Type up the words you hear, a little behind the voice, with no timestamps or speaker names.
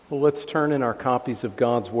Well, let's turn in our copies of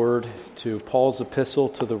God's Word to Paul's epistle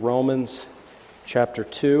to the Romans, chapter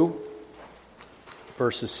 2,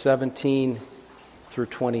 verses 17 through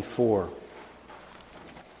 24.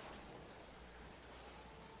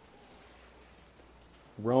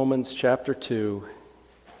 Romans chapter 2,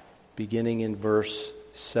 beginning in verse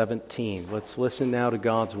 17. Let's listen now to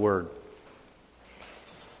God's Word.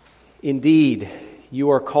 Indeed, you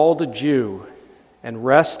are called a Jew, and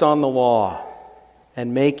rest on the law,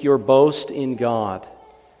 and make your boast in God,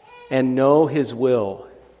 and know His will,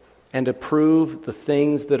 and approve the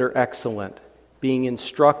things that are excellent, being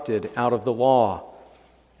instructed out of the law,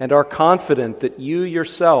 and are confident that you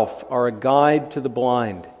yourself are a guide to the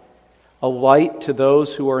blind, a light to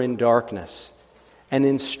those who are in darkness, an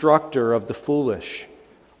instructor of the foolish,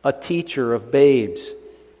 a teacher of babes,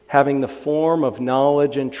 having the form of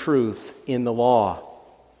knowledge and truth in the law.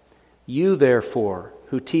 You, therefore,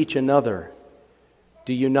 who teach another,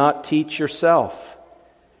 do you not teach yourself?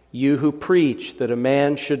 You who preach that a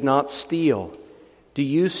man should not steal, do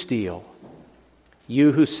you steal?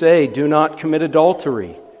 You who say, do not commit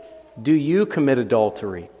adultery, do you commit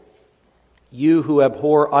adultery? You who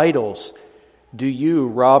abhor idols, do you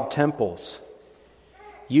rob temples?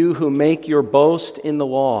 You who make your boast in the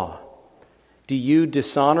law, do you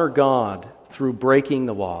dishonor God through breaking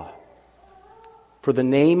the law? For the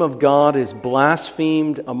name of God is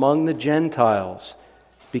blasphemed among the Gentiles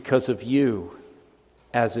because of you,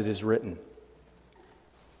 as it is written.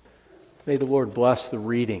 May the Lord bless the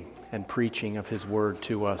reading and preaching of His Word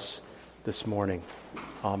to us this morning.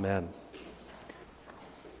 Amen.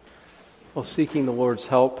 Well, seeking the Lord's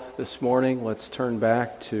help this morning, let's turn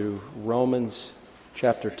back to Romans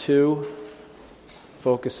chapter 2,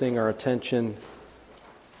 focusing our attention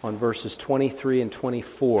on verses 23 and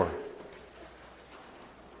 24.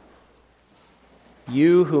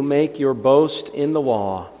 You who make your boast in the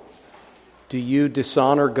law, do you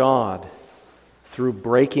dishonor God through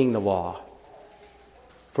breaking the law?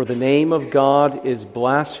 For the name of God is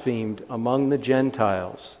blasphemed among the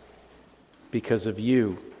Gentiles because of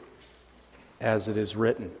you, as it is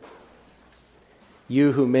written.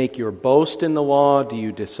 You who make your boast in the law, do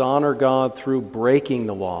you dishonor God through breaking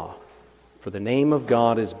the law? For the name of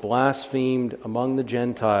God is blasphemed among the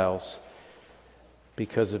Gentiles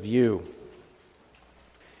because of you.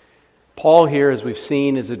 Paul here, as we've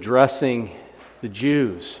seen, is addressing the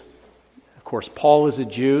Jews. Of course, Paul is a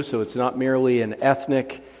Jew, so it's not merely an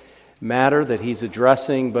ethnic matter that he's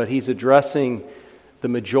addressing, but he's addressing the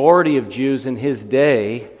majority of Jews in his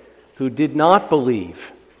day who did not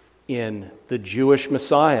believe in the Jewish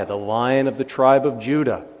Messiah, the Lion of the tribe of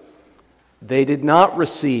Judah. They did not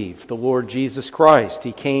receive the Lord Jesus Christ.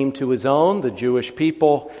 He came to His own, the Jewish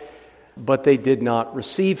people, but they did not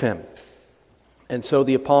receive Him. And so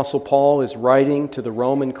the Apostle Paul is writing to the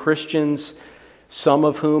Roman Christians, some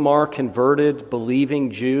of whom are converted,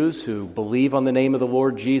 believing Jews who believe on the name of the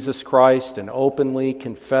Lord Jesus Christ and openly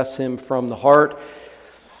confess Him from the heart,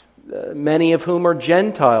 many of whom are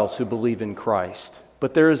Gentiles who believe in Christ.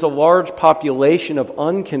 But there is a large population of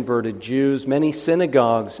unconverted Jews, many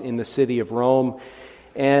synagogues in the city of Rome,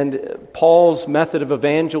 and Paul's method of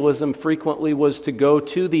evangelism frequently was to go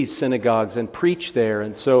to these synagogues and preach there.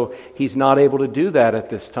 And so he's not able to do that at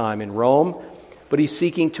this time in Rome. But he's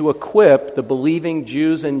seeking to equip the believing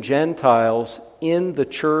Jews and Gentiles in the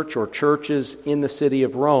church or churches in the city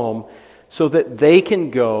of Rome so that they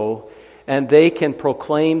can go and they can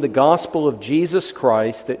proclaim the gospel of Jesus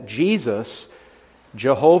Christ, that Jesus,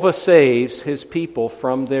 Jehovah, saves His people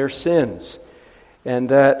from their sins, and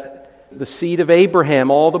that the seed of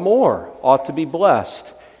Abraham all the more ought to be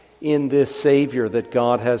blessed in this Savior that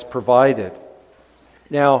God has provided.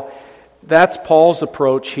 Now, that's Paul's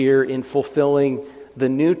approach here in fulfilling the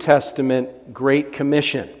New Testament Great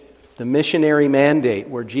Commission, the missionary mandate,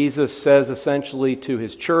 where Jesus says essentially to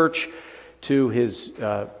His church, to His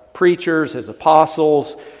preachers, His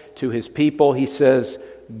apostles, to His people, He says,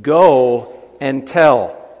 go and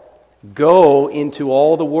tell. Go into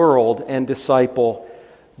all the world and disciple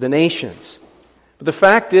the nations. But the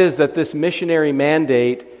fact is that this missionary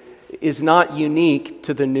mandate is not unique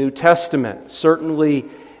to the New Testament. Certainly,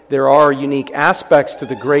 there are unique aspects to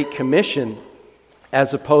the Great Commission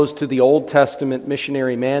as opposed to the Old Testament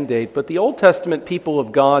missionary mandate. But the Old Testament people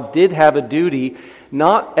of God did have a duty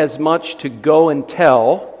not as much to go and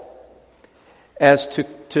tell as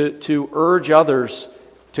to urge others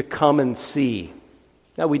to come and see.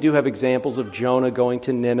 Now, we do have examples of Jonah going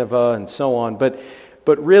to Nineveh and so on, but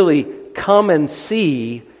really, come and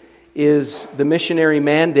see is the missionary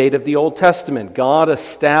mandate of the Old Testament. God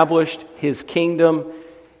established His kingdom,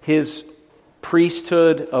 His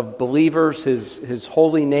priesthood of believers, his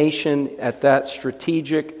holy nation at that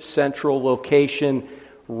strategic central location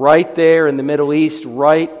right there in the Middle East,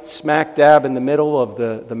 right smack dab in the middle of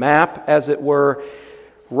the map, as it were,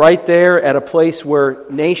 right there at a place where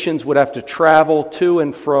nations would have to travel to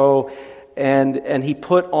and fro, and he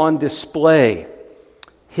put on display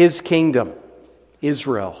his kingdom,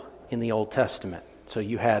 Israel, in the Old Testament. So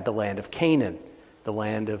you had the land of Canaan, the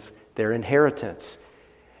land of their inheritance.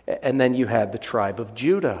 And then you had the tribe of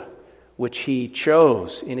Judah, which he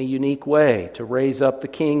chose in a unique way to raise up the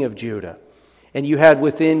king of Judah. And you had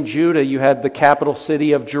within Judah, you had the capital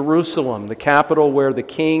city of Jerusalem, the capital where the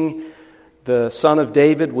king, the son of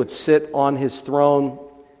David, would sit on his throne.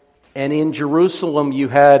 And in Jerusalem you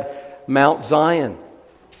had Mount Zion.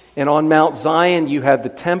 And on Mount Zion you had the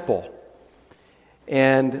temple.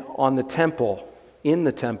 And on the temple, in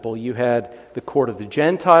the temple, you had the court of the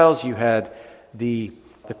Gentiles, you had the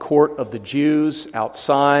court of the Jews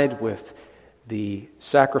outside with the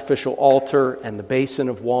sacrificial altar and the basin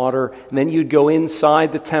of water. And then you'd go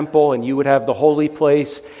inside the temple and you would have the holy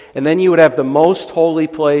place. And then you would have the most holy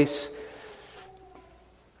place.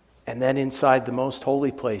 And then inside the most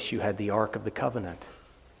holy place you had the Ark of the Covenant.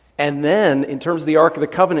 And then, in terms of the Ark of the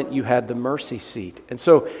Covenant, you had the mercy seat. And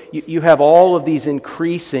so you have all of these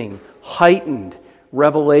increasing, heightened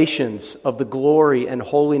revelations of the glory and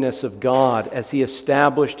holiness of God as He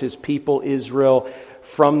established His people Israel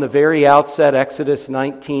from the very outset, Exodus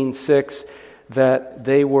 19:6, that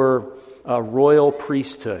they were a royal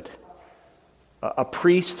priesthood. A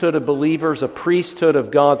priesthood of believers, a priesthood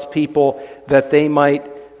of God's people, that they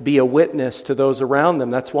might be a witness to those around them.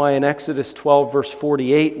 That's why in Exodus 12, verse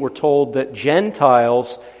 48, we're told that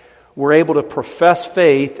Gentiles were able to profess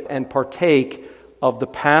faith and partake of the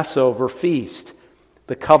Passover feast,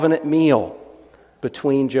 the covenant meal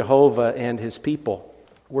between Jehovah and His people.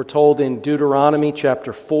 We're told in Deuteronomy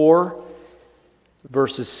chapter 4,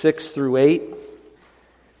 verses 6 through 8,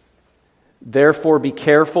 "Therefore be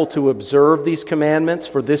careful to observe these commandments,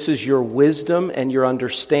 for this is your wisdom and your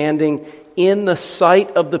understanding in the sight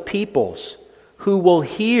of the peoples, who will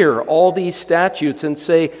hear all these statutes and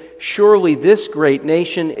say, 'Surely this great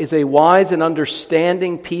nation is a wise and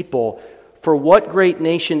understanding people. For what great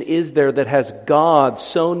nation is there that has God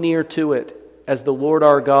so near to it as the Lord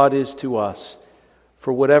our God is to us?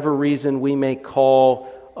 For whatever reason we may call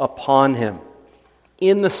upon Him.'"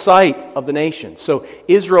 In the sight of the nations. So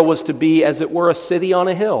Israel was to be, as it were, a city on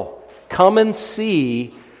a hill. Come and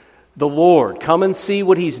see the Lord. Come and see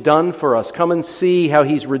what He's done for us. Come and see how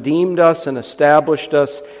He's redeemed us and established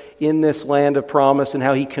us in this land of promise, and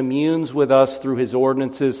how He communes with us through His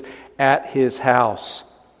ordinances at His house,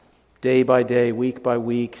 day by day, week by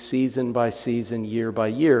week, season by season, year by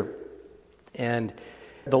year. And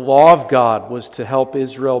the law of God was to help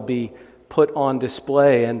Israel be put on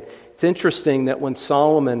display. And it's interesting that when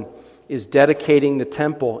Solomon is dedicating the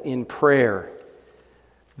temple in prayer,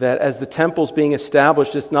 that as the temple's being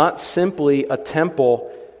established, it's not simply a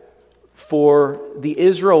temple for the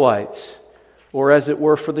Israelites, or as it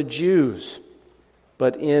were for the Jews,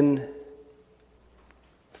 but in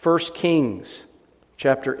 1 Kings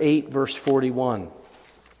chapter 8, verse 41,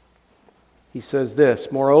 he says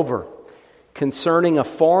this, "Moreover, concerning a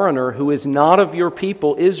foreigner who is not of your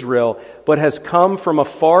people Israel, but has come from a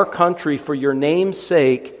far country for your name's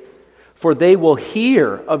sake, for they will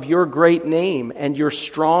hear of your great name and your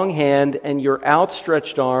strong hand and your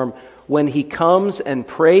outstretched arm when he comes and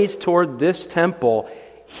prays toward this temple,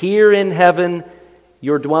 here in heaven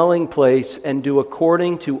your dwelling place, and do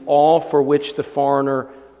according to all for which the foreigner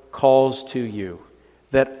calls to you,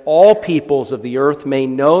 that all peoples of the earth may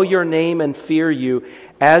know your name and fear you,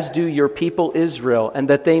 as do your people Israel, and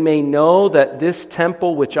that they may know that this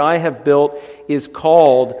temple which I have built is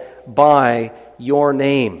called by your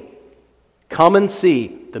name." Come and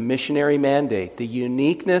see the missionary mandate, the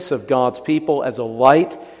uniqueness of God's people as a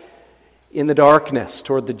light in the darkness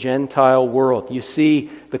toward the Gentile world. You see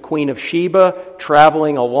the Queen of Sheba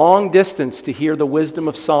traveling a long distance to hear the wisdom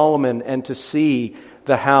of Solomon and to see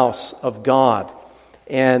the house of God.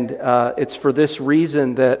 And it's for this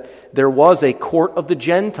reason that there was a court of the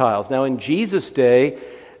Gentiles. Now in Jesus' day,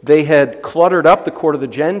 they had cluttered up the court of the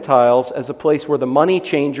Gentiles as a place where the money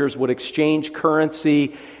changers would exchange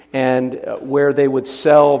currency and where they would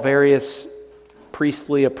sell various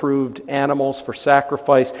priestly approved animals for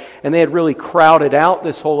sacrifice. And they had really crowded out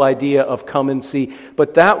this whole idea of come and see.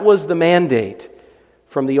 But that was the mandate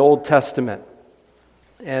from the Old Testament.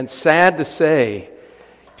 And sad to say,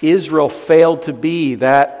 Israel failed to be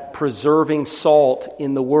that preserving salt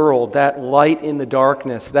in the world, that light in the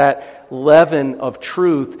darkness, that leaven of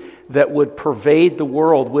truth that would pervade the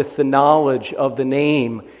world with the knowledge of the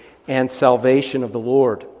name and salvation of the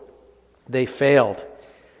Lord. They failed.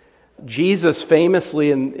 Jesus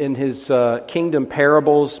famously in his kingdom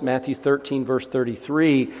parables, Matthew 13 verse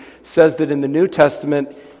 33, says that in the New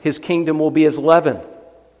Testament his kingdom will be as leaven.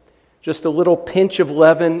 Just a little pinch of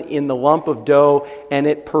leaven in the lump of dough, and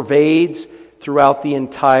it pervades throughout the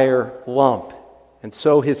entire lump. And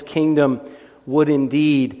so his kingdom would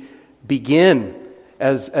indeed begin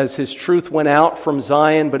as his truth went out from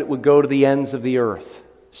Zion, but it would go to the ends of the earth,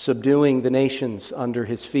 subduing the nations under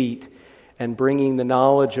his feet and bringing the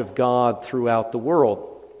knowledge of God throughout the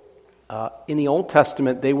world. In the Old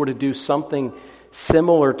Testament, they were to do something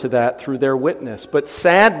similar to that through their witness. But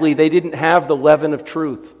sadly, they didn't have the leaven of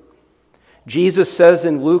truth. Jesus says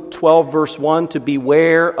in Luke 12, verse 1, to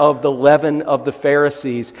beware of the leaven of the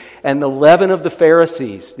Pharisees. And the leaven of the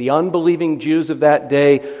Pharisees, the unbelieving Jews of that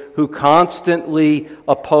day who constantly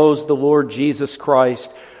opposed the Lord Jesus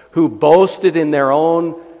Christ, who boasted in their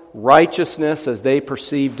own righteousness as they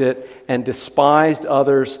perceived it, and despised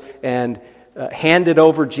others, and handed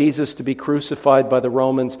over Jesus to be crucified by the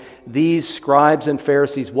Romans. These scribes and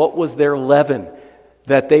Pharisees, what was their leaven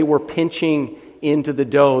that they were pinching into the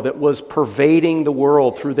dough that was pervading the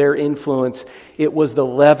world through their influence? It was the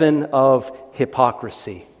leaven of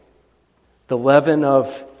hypocrisy. The leaven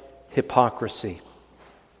of hypocrisy.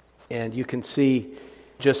 And you can see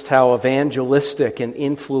just how evangelistic and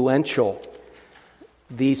influential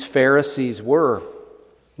these Pharisees were.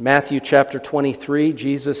 Matthew chapter 23,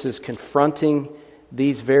 Jesus is confronting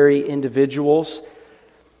these very individuals.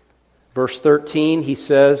 Verse 13, he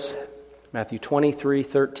says, Matthew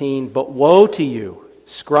 23:13, "But woe to you,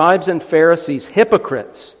 scribes and Pharisees,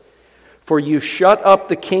 hypocrites, for you shut up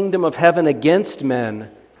the kingdom of heaven against men,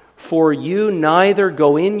 for you neither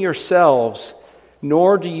go in yourselves,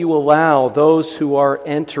 nor do you allow those who are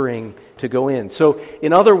entering to go in." So,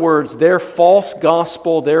 in other words, their false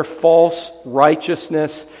gospel, their false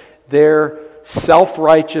righteousness, their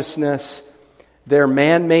self-righteousness, their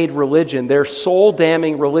man-made religion, their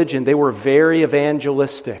soul-damning religion, they were very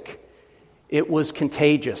evangelistic. It was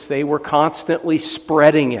contagious. They were constantly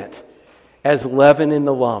spreading it as leaven in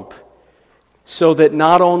the lump, so that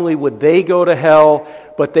not only would they go to hell,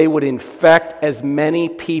 but they would infect as many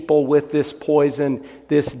people with this poison,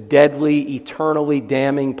 this deadly, eternally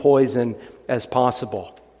damning poison, as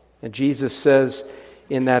possible. And Jesus says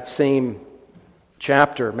in that same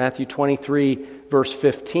chapter, Matthew 23, verse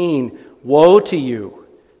 15, "Woe to you,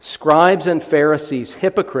 scribes and Pharisees,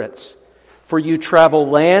 hypocrites! For you travel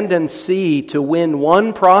land and sea to win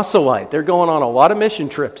one proselyte." They're going on a lot of mission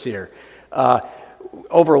trips here.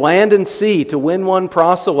 Over land and sea to win one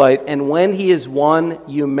proselyte, and when he is won,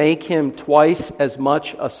 you make him twice as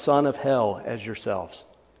much a son of hell as yourselves.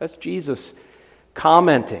 That's Jesus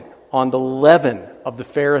commenting on the leaven of the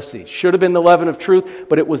Pharisees. Should have been the leaven of truth,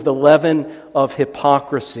 but it was the leaven of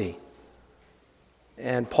hypocrisy.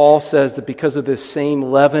 And Paul says that because of this same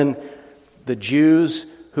leaven, the Jews,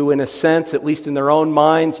 who in a sense, at least in their own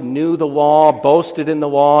minds, knew the law, boasted in the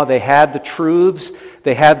law, they had the truths,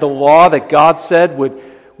 they had the law that God said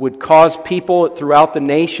would cause people throughout the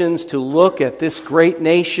nations to look at this great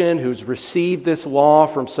nation who's received this law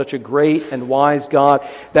from such a great and wise God.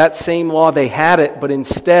 That same law, they had it, but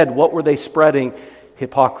instead, what were they spreading?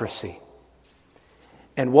 Hypocrisy.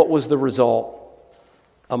 And what was the result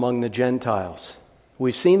among the Gentiles?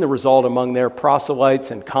 We've seen the result among their proselytes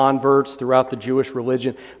and converts throughout the Jewish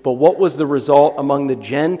religion. But what was the result among the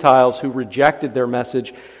Gentiles who rejected their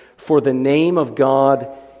message? For the name of God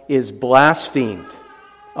is blasphemed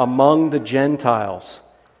among the Gentiles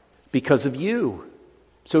because of you.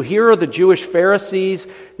 So here are the Jewish Pharisees,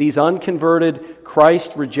 these unconverted,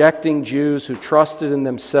 Christ-rejecting Jews who trusted in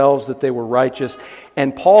themselves that they were righteous.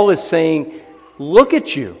 And Paul is saying, look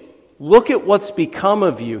at you. Look at what's become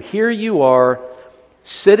of you. Here you are,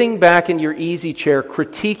 sitting back in your easy chair,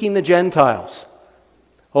 critiquing the Gentiles.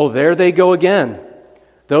 Oh, there they go again.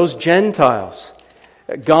 Those Gentiles.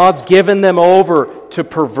 God's given them over to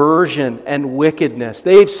perversion and wickedness.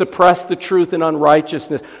 They've suppressed the truth in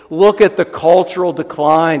unrighteousness. Look at the cultural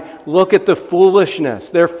decline. Look at the foolishness.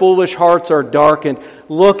 Their foolish hearts are darkened.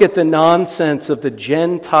 Look at the nonsense of the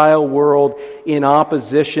Gentile world in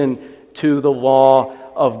opposition to the law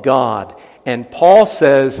of God. And Paul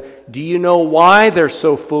says, do you know why they're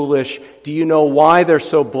so foolish? Do you know why they're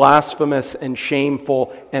so blasphemous and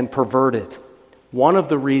shameful and perverted? One of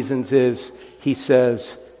the reasons is, he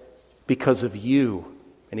says, because of you.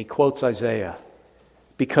 And he quotes Isaiah.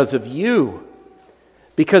 Because of you.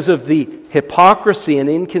 Because of the hypocrisy and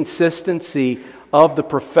inconsistency of the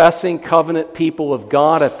professing covenant people of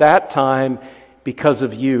God at that time, because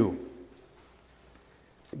of you.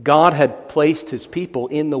 God had placed His people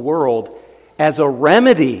in the world as a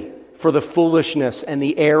remedy for the foolishness and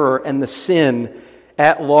the error and the sin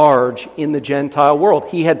at large in the Gentile world.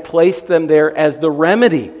 He had placed them there as the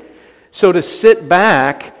remedy. So to sit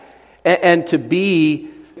back and to be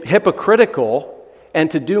hypocritical and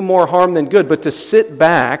to do more harm than good, but to sit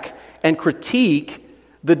back and critique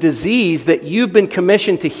the disease that you've been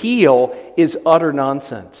commissioned to heal is utter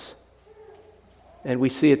nonsense. And we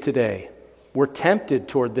see it today. We're tempted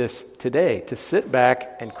toward this today, to sit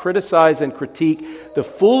back and criticize and critique the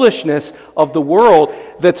foolishness of the world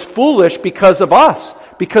that's foolish because of us,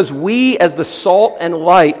 because we as the salt and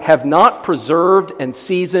light have not preserved and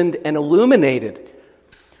seasoned and illuminated.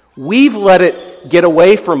 We've let it get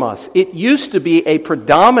away from us. It used to be a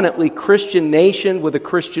predominantly Christian nation with a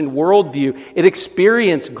Christian worldview. It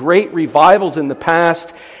experienced great revivals in the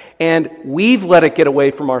past, and we've let it get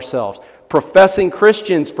away from ourselves. Professing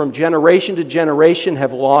Christians from generation to generation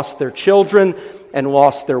have lost their children and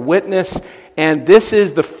lost their witness, and this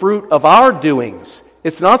is the fruit of our doings.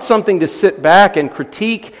 It's not something to sit back and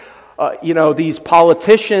critique, these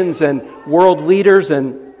politicians and world leaders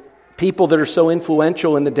and people that are so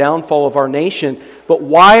influential in the downfall of our nation. But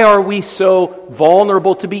why are we so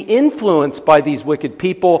vulnerable to be influenced by these wicked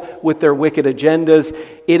people with their wicked agendas?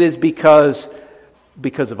 It is because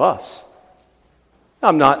of us.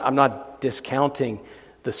 I'm not discounting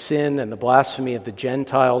the sin and the blasphemy of the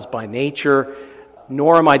Gentiles by nature,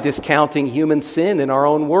 nor am I discounting human sin in our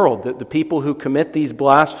own world. The people who commit these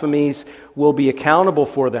blasphemies will be accountable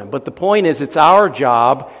for them. But the point is, it's our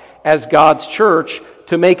job as God's church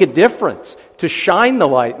to make a difference, to shine the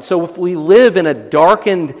light. So if we live in a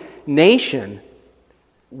darkened nation,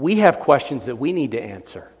 we have questions that we need to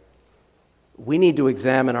answer. We need to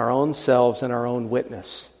examine our own selves and our own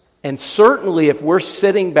witness. And certainly if we're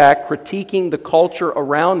sitting back critiquing the culture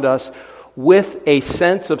around us with a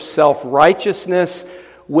sense of self-righteousness,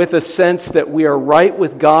 with a sense that we are right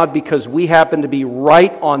with God because we happen to be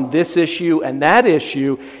right on this issue and that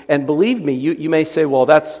issue, and believe me, you may say, well,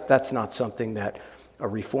 that's not something that a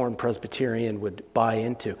Reformed Presbyterian would buy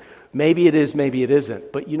into. Maybe it is, maybe it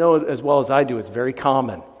isn't. But you know as well as I do, it's very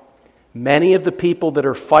common. Many of the people that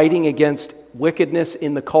are fighting against wickedness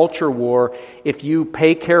in the culture war, if you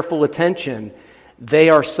pay careful attention, they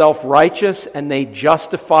are self-righteous and they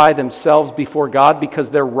justify themselves before God because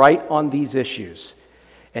they're right on these issues.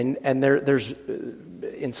 And there's,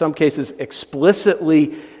 in some cases,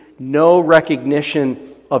 explicitly no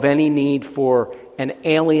recognition of any need for an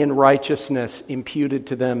alien righteousness imputed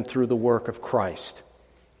to them through the work of Christ.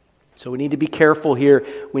 So we need to be careful here.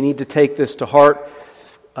 We need to take this to heart.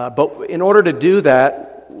 But in order to do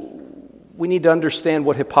that, we need to understand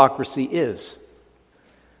what hypocrisy is.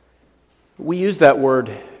 We use that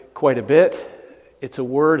word quite a bit. It's a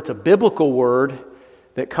biblical word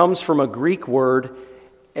that comes from a Greek word,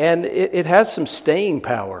 and it has some staying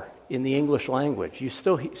power in the English language. You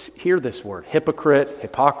still hear this word, hypocrite,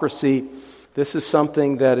 hypocrisy. This is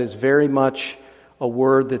something that is very much a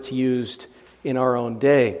word that's used in our own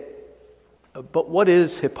day. But what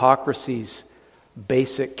is hypocrisy's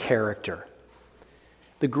basic character?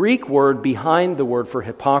 The Greek word behind the word for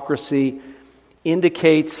hypocrisy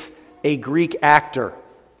indicates a Greek actor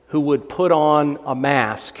who would put on a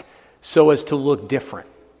mask so as to look different,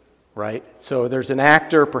 right? So there's an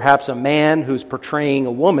actor, perhaps a man, who's portraying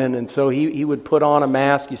a woman, and so he would put on a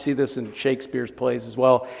mask. You see this in Shakespeare's plays as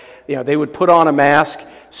well. They would put on a mask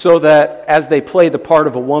so that as they play the part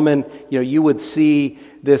of a woman, you would see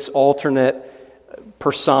this alternate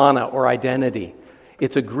persona or identity.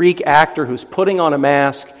 It's a Greek actor who's putting on a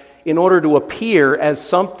mask in order to appear as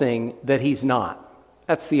something that he's not.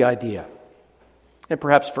 That's the idea. And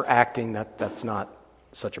perhaps for acting, that's not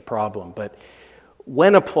such a problem. But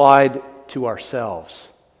when applied to ourselves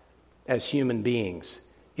as human beings,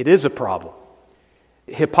 it is a problem.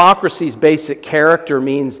 Hypocrisy's basic character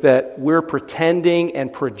means that we're pretending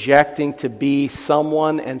and projecting to be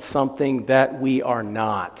someone and something that we are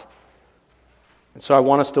not. And so I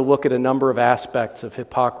want us to look at a number of aspects of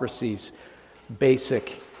hypocrisy's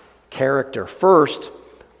basic character. First,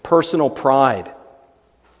 personal pride.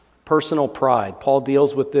 Personal pride. Paul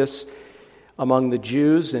deals with this among the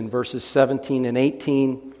Jews in verses 17 and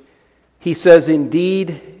 18. He says,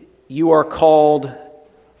 "Indeed, you are called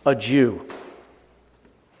a Jew."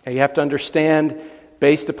 Now you have to understand,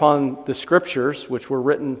 based upon the Scriptures, which were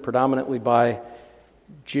written predominantly by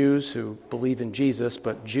Jews who believe in Jesus,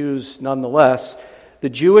 but Jews nonetheless, the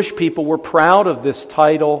Jewish people were proud of this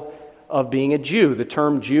title of being a Jew. The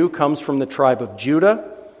term Jew comes from the tribe of Judah.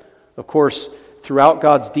 Of course, throughout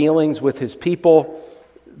God's dealings with His people,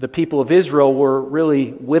 the people of Israel were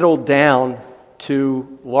really whittled down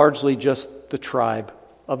to largely just the tribe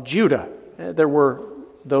of Judah. There were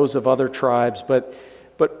those of other tribes,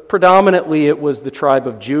 but predominantly it was the tribe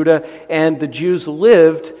of Judah, and the Jews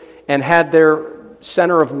lived and had their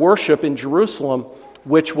center of worship in Jerusalem,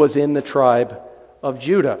 which was in the tribe of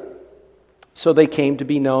Judah. So they came to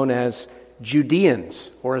be known as Judeans,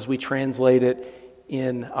 or as we translate it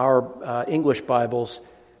in our English Bibles,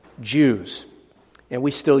 Jews. And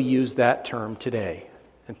we still use that term today.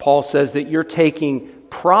 And Paul says that you're taking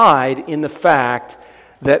pride in the fact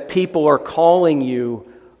that people are calling you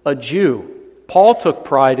a Jew. Paul took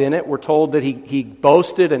pride in it. We're told that he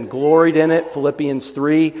boasted and gloried in it, Philippians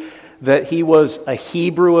 3, that he was a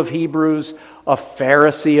Hebrew of Hebrews, a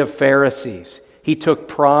Pharisee of Pharisees. He took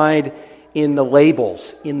pride in the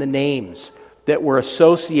labels, in the names that were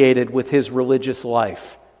associated with his religious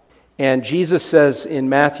life. And Jesus says in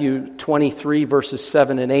Matthew 23, verses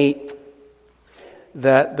 7 and 8,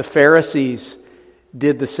 that the Pharisees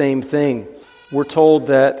did the same thing. We're told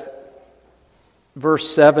that,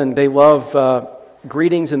 verse 7, they love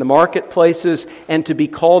greetings in the marketplaces and to be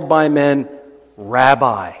called by men,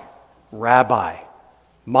 Rabbi, Rabbi,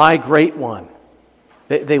 my great one.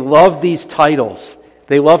 They love these titles.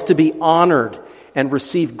 They love to be honored and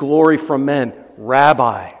receive glory from men.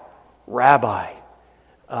 Rabbi, Rabbi.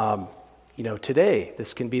 Today,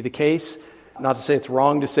 this can be the case. Not to say it's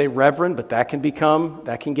wrong to say reverend, but that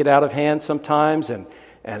can get out of hand sometimes, and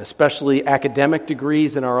especially academic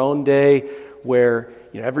degrees in our own day where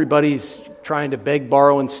everybody's trying to beg,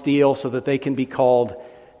 borrow, and steal so that they can be called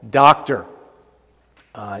doctor.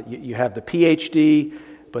 You have the PhD,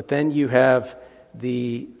 but then you have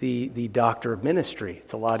the doctor of ministry.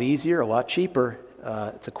 It's a lot easier, a lot cheaper.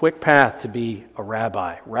 It's a quick path to be a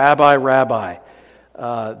rabbi. Rabbi,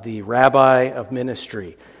 the rabbi of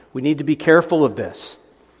ministry. We need to be careful of this.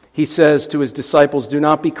 He says to his disciples, do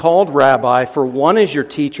not be called rabbi, for one is your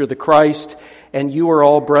teacher, the Christ, and you are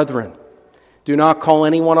all brethren. Do not call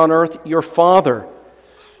anyone on earth your father,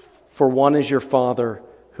 for one is your Father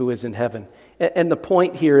who is in heaven. And the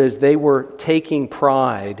point here is they were taking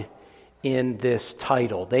pride in this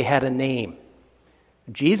title. They had a name.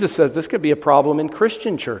 Jesus says this could be a problem in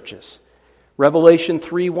Christian churches. Revelation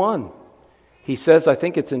 3:1. He says, I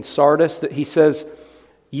think it's in Sardis, that he says,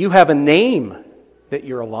 you have a name that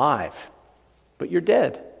you're alive, but you're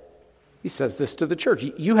dead. He says this to the church.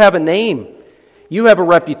 You have a name. You have a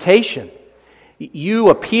reputation. You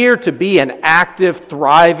appear to be an active,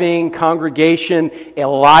 thriving congregation, a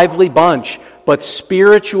lively bunch, but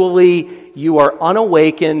spiritually you are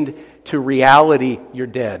unawakened to reality. You're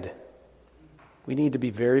dead. We need to be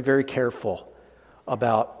very, very careful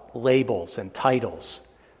about labels and titles.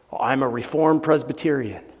 Oh, I'm a Reformed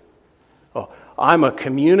Presbyterian. Oh, I'm a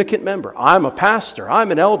communicant member. I'm a pastor.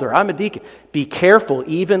 I'm an elder. I'm a deacon. Be careful,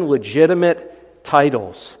 even legitimate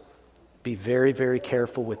titles. Be very, very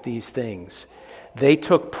careful with these things. They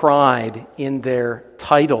took pride in their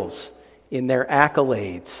titles, in their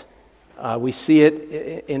accolades. We see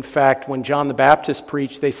it, in fact, when John the Baptist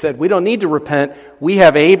preached, they said, we don't need to repent. We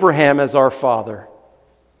have Abraham as our father.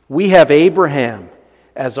 We have Abraham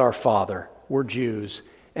as our father. We're Jews,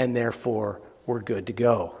 and therefore we're good to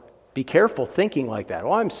go. Be careful thinking like that.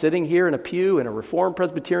 Oh, I'm sitting here in a pew in a Reformed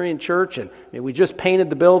Presbyterian church, and we just painted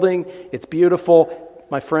the building. It's beautiful.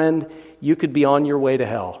 My friend, you could be on your way to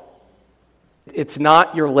hell. It's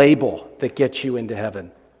not your label that gets you into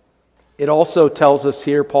heaven. It also tells us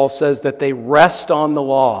here, Paul says, that they rest on the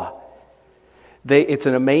law. It's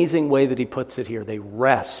an amazing way that he puts it here. They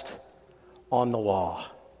rest on the law.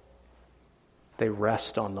 They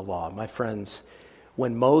rest on the law. My friends,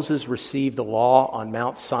 when Moses received the law on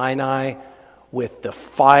Mount Sinai with the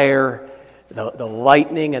fire, the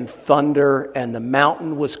lightning and thunder, and the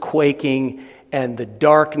mountain was quaking, and the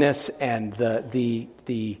darkness and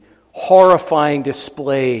the horrifying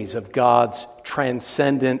displays of God's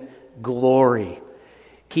transcendent glory.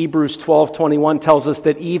 Hebrews 12:21 tells us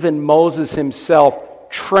that even Moses himself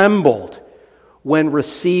trembled when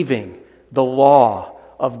receiving the law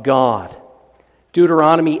of God.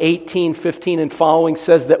 Deuteronomy 18:15 and following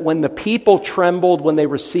says that when the people trembled when they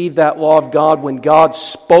received that law of God, when God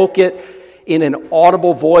spoke it in an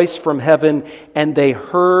audible voice from heaven, and they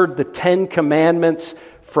heard the 10 commandments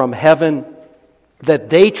from heaven, that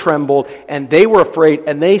they trembled and they were afraid,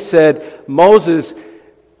 and they said, Moses,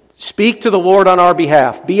 speak to the Lord on our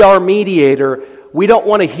behalf. Be our mediator. We don't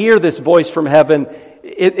want to hear this voice from heaven.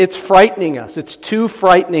 It's frightening us. It's too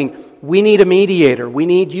frightening. We need a mediator. We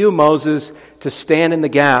need you, Moses, to stand in the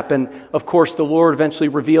gap. And of course, the Lord eventually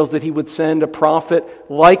reveals that he would send a prophet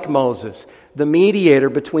like Moses, the mediator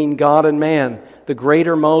between God and man, the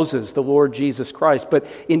greater Moses, the Lord Jesus Christ. But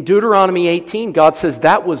in Deuteronomy 18, God says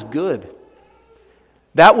that was good.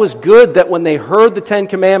 That was good that when they heard the Ten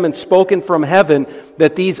Commandments spoken from heaven,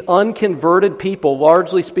 that these unconverted people,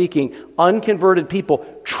 largely speaking, unconverted people,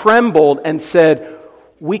 trembled and said,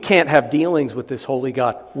 we can't have dealings with this holy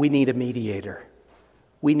God. We need a mediator.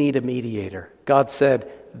 We need a mediator. God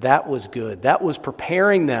said that was good. That was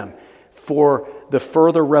preparing them for the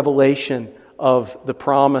further revelation of the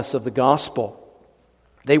promise of the gospel.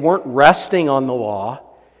 They weren't resting on the law.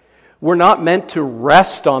 We're not meant to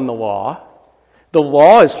rest on the law. The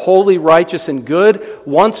law is holy, righteous, and good.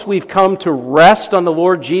 Once we've come to rest on the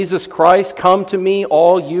Lord Jesus Christ, come to me,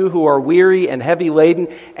 all you who are weary and heavy laden,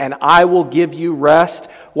 and I will give you rest.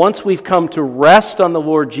 Once we've come to rest on the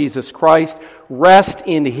Lord Jesus Christ, rest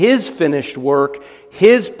in His finished work,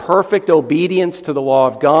 His perfect obedience to the law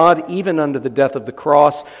of God, even unto the death of the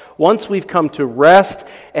cross. Once we've come to rest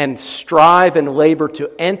and strive and labor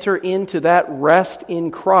to enter into that rest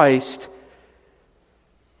in Christ,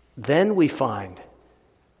 then we find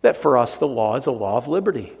that for us the law is a law of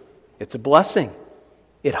liberty. It's a blessing.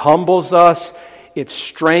 It humbles us. It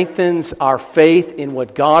strengthens our faith in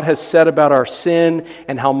what God has said about our sin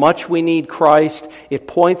and how much we need Christ. It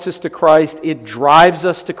points us to Christ. It drives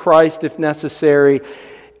us to Christ if necessary.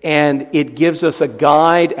 And it gives us a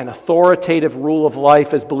guide and authoritative rule of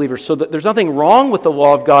life as believers. So that there's nothing wrong with the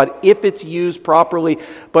law of God if it's used properly.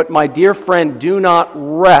 But my dear friend, do not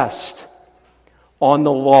rest on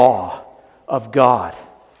the law of God,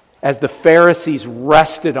 as the Pharisees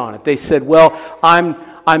rested on it. They said, well,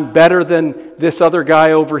 I'm better than this other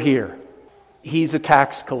guy over here. He's a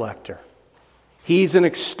tax collector. He's an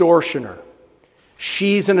extortioner.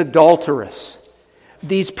 She's an adulteress.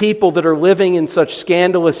 These people that are living in such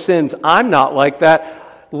scandalous sins, I'm not like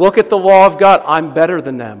that. Look at the law of God. I'm better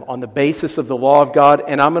than them on the basis of the law of God,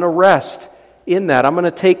 and I'm going to rest in that. I'm going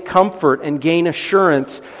to take comfort and gain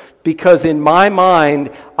assurance because in my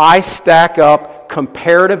mind, I stack up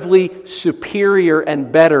comparatively superior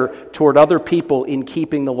and better toward other people in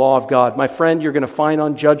keeping the law of God. My friend, you're going to find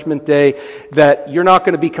on Judgment Day that you're not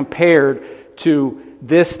going to be compared to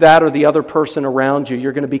this, that, or the other person around you.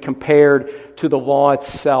 You're going to be compared to the law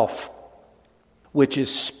itself, which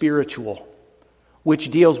is spiritual,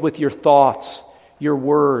 which deals with your thoughts, your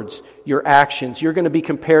words, your actions. You're going to be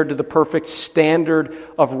compared to the perfect standard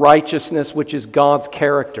of righteousness, which is God's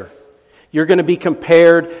character. You're going to be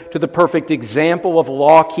compared to the perfect example of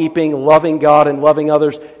law-keeping, loving God and loving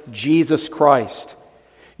others, Jesus Christ.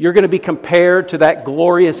 You're going to be compared to that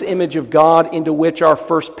glorious image of God into which our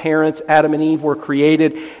first parents, Adam and Eve, were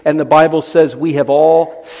created. And the Bible says we have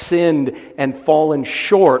all sinned and fallen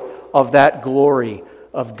short of that glory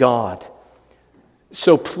of God.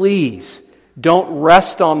 So please, don't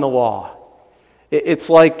rest on the law. It's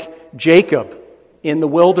like Jacob in the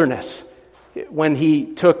wilderness when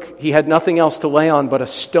he had nothing else to lay on but a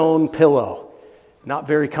stone pillow. Not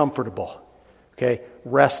very comfortable. Okay,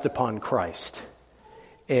 rest upon Christ.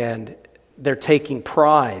 And they're taking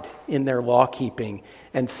pride in their law-keeping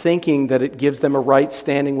and thinking that it gives them a right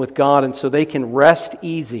standing with God, and so they can rest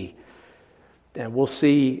easy. And we'll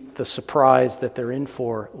see the surprise that they're in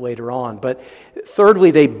for later on. But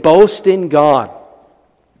thirdly, they boast in God.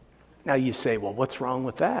 Now you say, well, what's wrong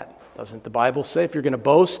with that? Doesn't the Bible say if you're going to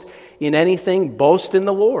boast in anything, boast in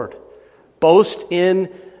the Lord? Boast in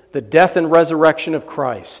the death and resurrection of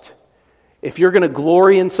Christ. If you're going to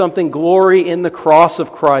glory in something, glory in the cross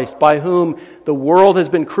of Christ, by whom the world has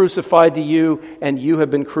been crucified to you and you have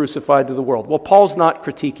been crucified to the world. Well, Paul's not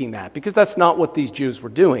critiquing that because that's not what these Jews were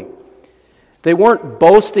doing. They weren't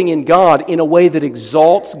boasting in God in a way that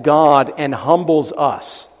exalts God and humbles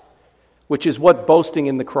us, which is what boasting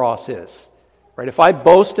in the cross is. Right? If I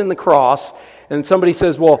boast in the cross and somebody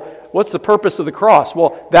says, well, what's the purpose of the cross?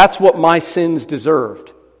 Well, that's what my sins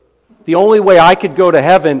deserved. The only way I could go to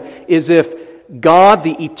heaven is if God,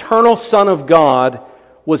 the eternal Son of God,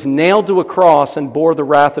 was nailed to a cross and bore the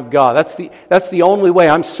wrath of God. That's the only way.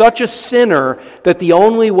 I'm such a sinner that the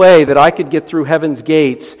only way that I could get through heaven's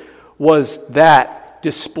gates was that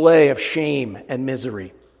display of shame and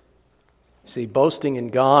misery. See, boasting in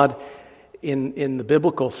God in the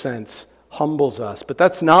biblical sense humbles us. But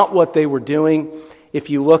that's not what they were doing. If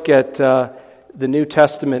you look at the New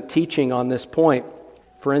Testament teaching on this point,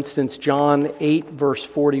 for instance, John 8, verse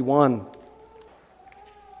 41.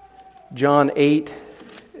 John 8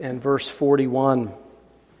 and verse 41.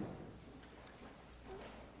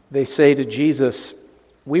 They say to Jesus,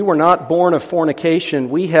 "We were not born of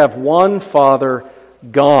fornication. We have one Father,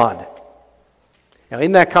 God." Now,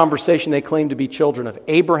 in that conversation, they claim to be children of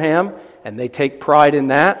Abraham, and they take pride in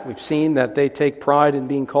that. We've seen that they take pride in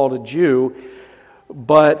being called a Jew,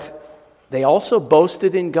 but they also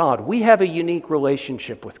boasted in God. We have a unique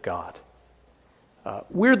relationship with God.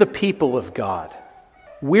 We're the people of God.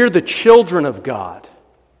 We're the children of God.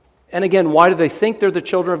 And again, why do they think they're the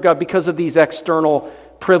children of God? Because of these external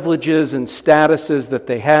privileges and statuses that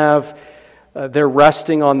they have. They're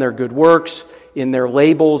resting on their good works, in their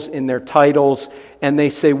labels, in their titles, and they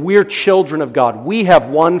say, we're children of God. We have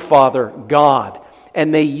one Father, God.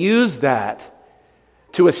 And they use that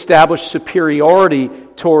to establish superiority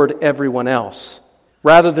toward everyone else.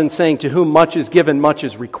 Rather than saying, to whom much is given, much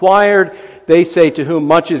is required, they say, to whom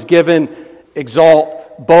much is given,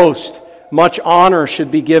 exalt, boast. Much honor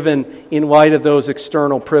should be given in light of those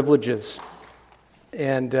external privileges.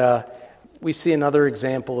 And we see another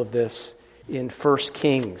example of this in 1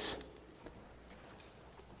 Kings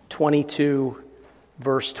 22,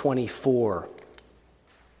 verse 24,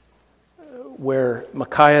 where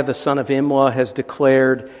Micaiah the son of Imlah has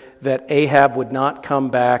declared that Ahab would not come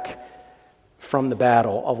back from the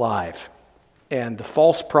battle alive. And the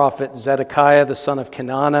false prophet Zedekiah the son of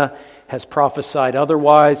Kenana has prophesied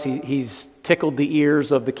otherwise. He's tickled the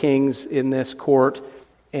ears of the kings in this court.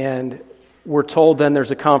 And we're told then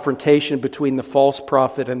there's a confrontation between the false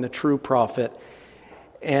prophet and the true prophet.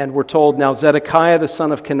 And we're told, now Zedekiah the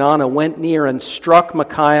son of Kenana went near and struck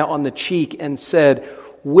Micaiah on the cheek and said,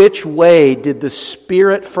 which way did the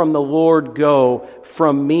Spirit from the Lord go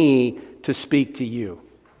from me to speak to you?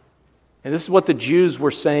 And this is what the Jews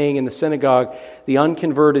were saying in the synagogue, the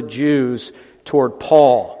unconverted Jews toward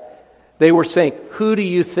Paul. They were saying, who do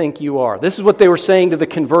you think you are? This is what they were saying to the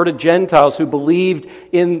converted Gentiles who believed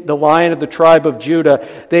in the Lion of the tribe of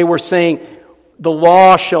Judah. They were saying, the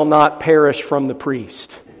law shall not perish from the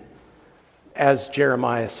priest, as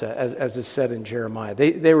Jeremiah said, as is said in Jeremiah.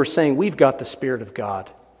 They were saying, we've got the Spirit of God.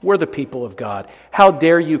 We're the people of God. How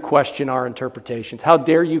dare you question our interpretations? How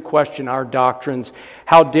dare you question our doctrines?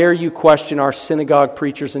 How dare you question our synagogue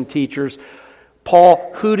preachers and teachers?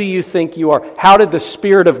 Paul, who do you think you are? How did the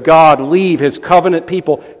Spirit of God leave His covenant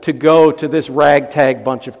people to go to this ragtag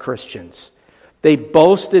bunch of Christians? They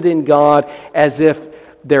boasted in God as if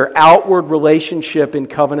their outward relationship in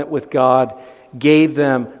covenant with God gave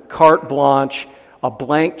them carte blanche, a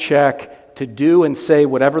blank check to do and say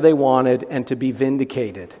whatever they wanted and to be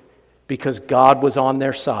vindicated because God was on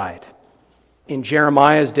their side. In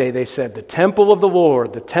Jeremiah's day, they said, the temple of the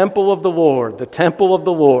Lord, the temple of the Lord, the temple of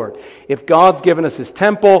the Lord. If God's given us His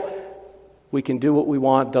temple, we can do what we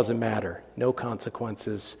want, doesn't matter. No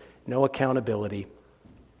consequences, no accountability.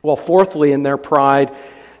 Well, fourthly, in their pride,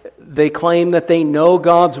 they claim that they know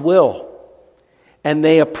God's will and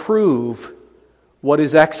they approve what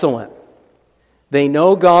is excellent. They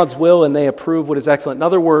know God's will and they approve what is excellent. In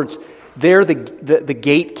other words, they're the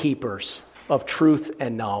gatekeepers of truth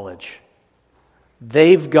and knowledge.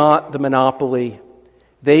 They've got the monopoly.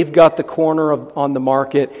 They've got the corner on the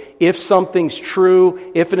market. If something's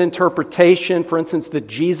true, if an interpretation, for instance, that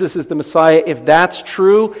Jesus is the Messiah, if that's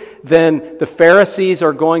true, then the Pharisees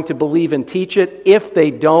are going to believe and teach it. If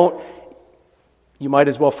they don't, you might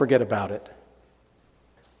as well forget about it.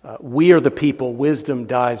 We are the people. Wisdom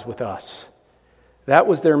dies with us. That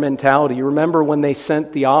was their mentality. You remember when they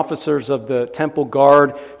sent the officers of the temple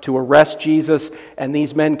guard to arrest Jesus, and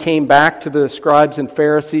these men came back to the scribes and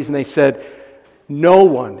Pharisees, and they said, no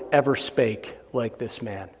one ever spake like this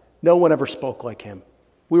man. No one ever spoke like him.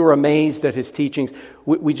 We were amazed at his teachings.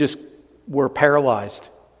 We just were paralyzed.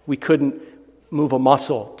 We couldn't move a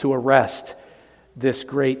muscle to arrest this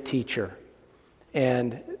great teacher.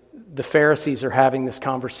 And the Pharisees are having this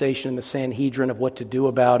conversation in the Sanhedrin of what to do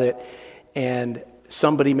about it. And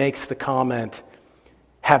somebody makes the comment,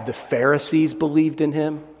 have the Pharisees believed in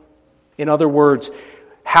him? In other words,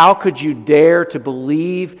 how could you dare to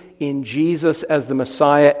believe in Jesus as the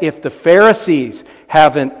Messiah if the Pharisees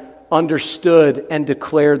haven't understood and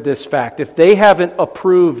declared this fact? If they haven't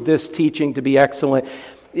approved this teaching to be excellent,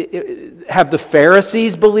 have the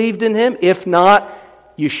Pharisees believed in him? If not,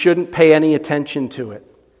 you shouldn't pay any attention to it.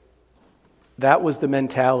 That was the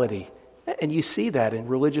mentality. And you see that in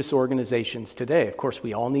religious organizations today. Of course,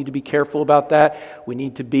 we all need to be careful about that. We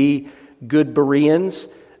need to be good Bereans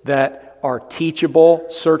that are teachable,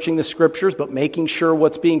 searching the Scriptures, but making sure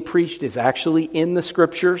what's being preached is actually in the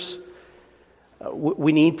Scriptures.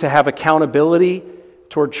 We need to have accountability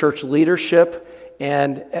toward church leadership,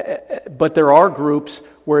 but there are groups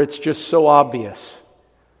where it's just so obvious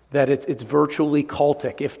that it's virtually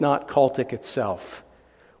cultic, if not cultic itself,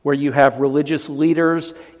 where you have religious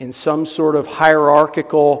leaders in some sort of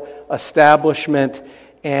hierarchical establishment,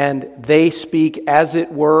 and they speak, as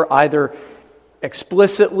it were, either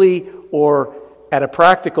explicitly or at a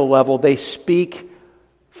practical level, they speak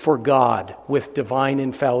for God with divine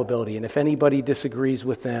infallibility. And if anybody disagrees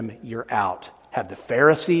with them, you're out. Have the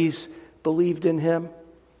Pharisees believed in him?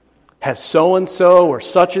 Has so-and-so or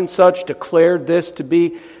such and such declared this to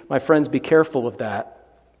be? My friends, be careful of that.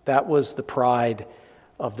 That was the pride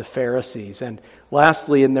of the Pharisees. And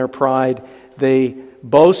lastly, in their pride, they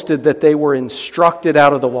boasted that they were instructed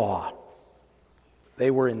out of the law. They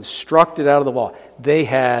were instructed out of the law. They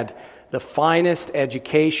had the finest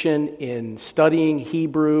education in studying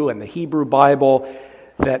Hebrew and the Hebrew Bible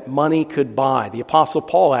that money could buy. The Apostle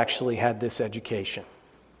Paul actually had this education.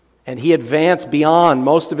 And he advanced beyond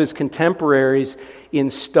most of his contemporaries in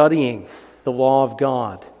studying the law of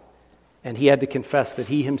God. And he had to confess that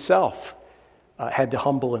he himself had to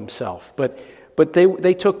humble himself. But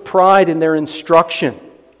they took pride in their instruction.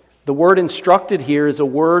 The word instructed here is a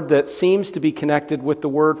word that seems to be connected with the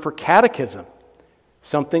word for catechism,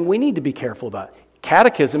 something we need to be careful about.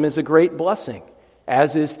 Catechism is a great blessing,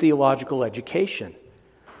 as is theological education.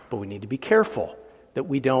 But we need to be careful that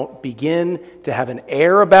we don't begin to have an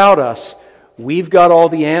air about us. We've got all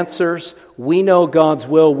the answers. We know God's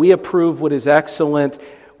will. We approve what is excellent.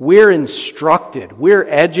 We're instructed. We're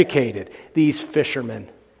educated. These fishermen,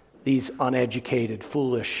 these uneducated,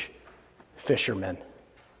 foolish fishermen.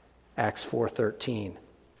 Acts 4:13.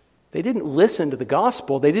 They didn't listen to the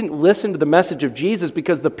gospel. They didn't listen to the message of Jesus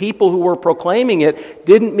because the people who were proclaiming it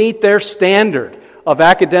didn't meet their standard of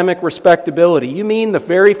academic respectability. You mean the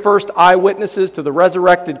very first eyewitnesses to the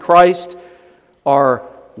resurrected Christ are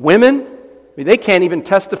women? I mean, they can't even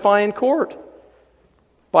testify in court.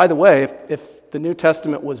 By the way, if the New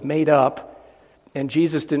Testament was made up and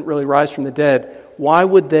Jesus didn't really rise from the dead, why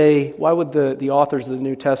would the authors of the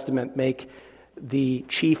New Testament make the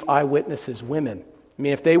chief eyewitnesses women? I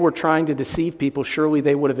mean, if they were trying to deceive people, surely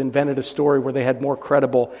they would have invented a story where they had more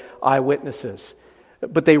credible eyewitnesses.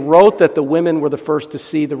 But they wrote that the women were the first to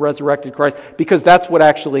see the resurrected Christ because that's what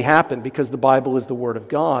actually happened, because the Bible is the Word of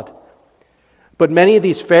God. But many of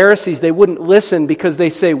these Pharisees, they wouldn't listen because they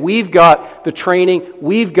say, we've got the training,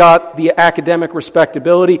 we've got the academic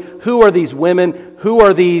respectability. Who are these women? Who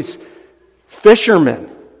are these fishermen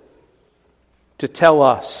to tell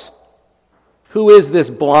us? Who is this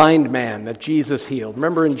blind man that Jesus healed?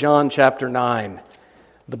 Remember in John chapter 9,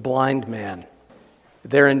 the blind man.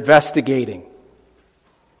 They're investigating.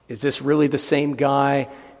 Is this really the same guy?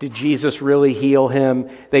 Did Jesus really heal him?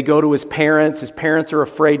 They go to his parents. His parents are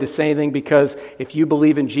afraid to say anything because if you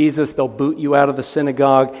believe in Jesus, they'll boot you out of the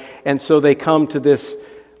synagogue. And so they come to this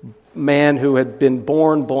man who had been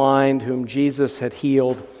born blind, whom Jesus had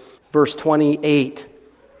healed. Verse 28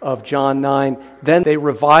 of John 9, then they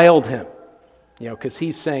reviled him. Because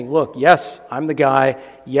he's saying, look, yes, I'm the guy.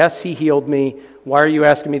 Yes, he healed me. Why are you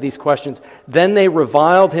asking me these questions? Then they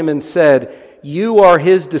reviled him and said, you are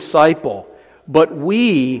his disciple, but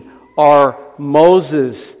we are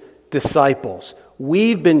Moses' disciples.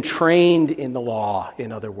 We've been trained in the law,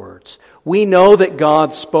 in other words. We know that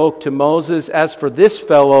God spoke to Moses. As for this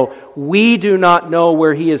fellow, we do not know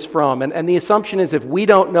where he is from. And the assumption is if we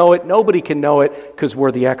don't know it, nobody can know it because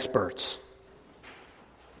we're the experts.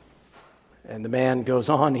 And the man goes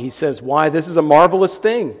on, he says, why, this is a marvelous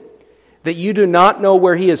thing, that you do not know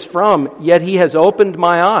where he is from, yet he has opened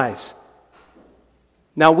my eyes.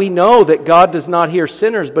 Now we know that God does not hear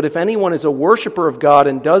sinners, but if anyone is a worshiper of God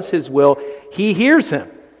and does his will, he hears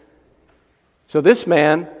him. So this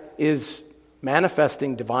man is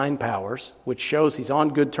manifesting divine powers, which shows he's on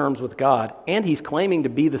good terms with God, and he's claiming to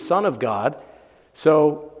be the Son of God.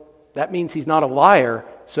 So that means he's not a liar.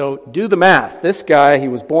 So do the math. This guy, he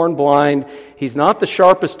was born blind. He's not the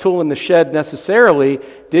sharpest tool in the shed necessarily.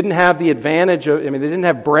 Didn't have the advantage of, they didn't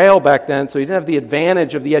have Braille back then, so he didn't have the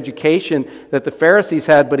advantage of the education that the Pharisees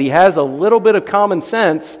had, but he has a little bit of common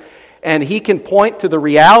sense, and he can point to the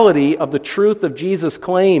reality of the truth of Jesus'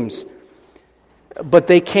 claims. But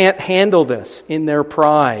they can't handle this in their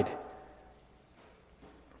pride.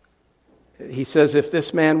 He says, if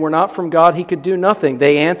this man were not from God, he could do nothing.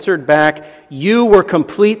 They answered back, you were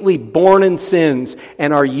completely born in sins,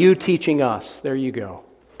 and are you teaching us? There you go.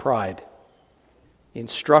 Pride.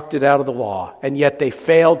 Instructed out of the law. And yet they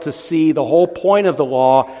failed to see the whole point of the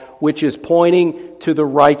law, which is pointing to the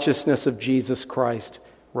righteousness of Jesus Christ.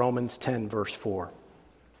 Romans 10, verse 4.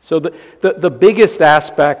 So the biggest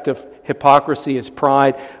aspect of hypocrisy is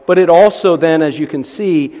pride, but it also then, as you can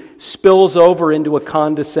see, spills over into a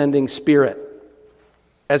condescending spirit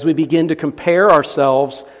as we begin to compare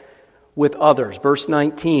ourselves with others. Verse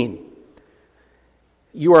 19,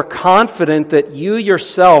 You are confident that you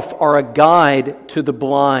yourself are a guide to the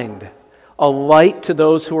blind, a light to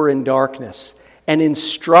those who are in darkness, an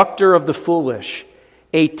instructor of the foolish,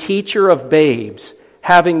 a teacher of babes,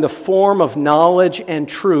 having the form of knowledge and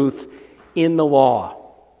truth in the law.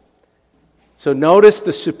 So notice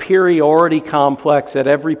the superiority complex at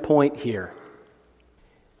every point here.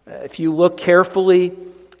 If you look carefully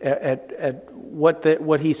at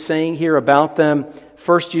what he's saying here about them,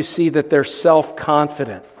 first you see that they're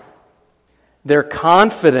self-confident. They're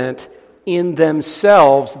confident in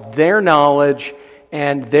themselves, their knowledge,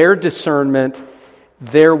 and their discernment,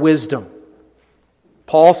 their wisdom.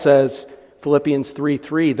 Paul says, Philippians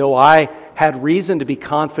 3:3, though I had reason to be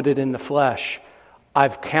confident in the flesh,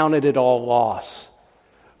 I've counted it all loss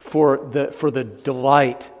for the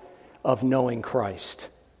delight of knowing Christ.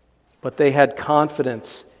 But they had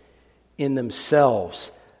confidence in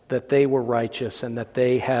themselves that they were righteous and that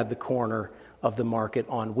they had the corner of the market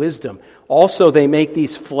on wisdom. Also, they make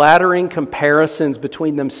these flattering comparisons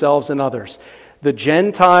between themselves and others. The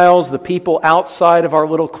Gentiles, the people outside of our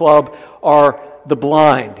little club, are the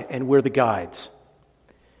blind, and we're the guides.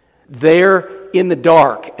 They're in the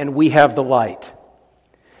dark, and we have the light.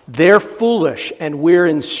 They're foolish, and we're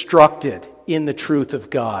instructed in the truth of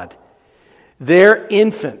God. They're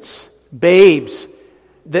infants, babes,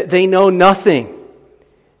 they know nothing,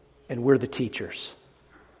 and we're the teachers.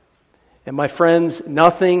 And my friends,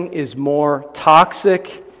 nothing is more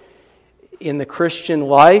toxic in the Christian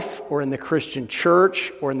life or in the Christian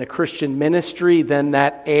church or in the Christian ministry than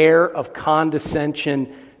that air of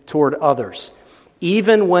condescension toward others.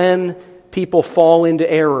 Even when people fall into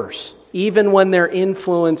errors, even when they're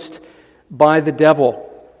influenced by the devil,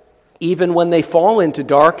 even when they fall into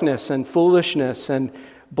darkness and foolishness and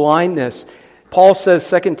blindness. Paul says,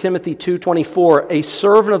 2 Timothy 2:24, a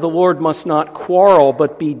servant of the Lord must not quarrel,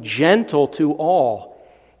 but be gentle to all,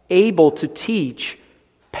 able to teach,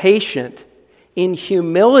 patient, in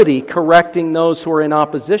humility correcting those who are in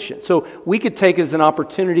opposition. So we could take it as an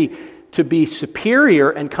opportunity to be superior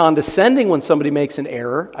and condescending when somebody makes an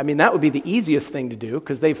error. I mean, that would be the easiest thing to do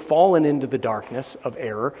because they've fallen into the darkness of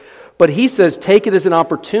error. But he says, take it as an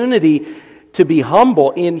opportunity to be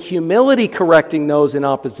humble, in humility correcting those in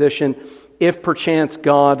opposition, if perchance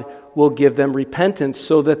God will give them repentance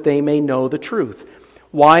so that they may know the truth.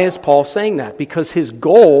 Why is Paul saying that? Because his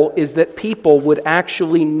goal is that people would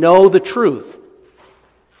actually know the truth.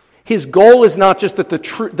 His goal is not just that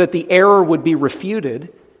the error would be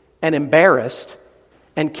refuted and embarrassed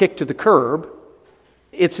and kicked to the curb.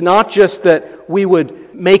 It's not just that we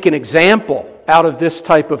would make an example out of this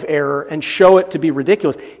type of error and show it to be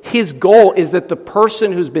ridiculous. His goal is that the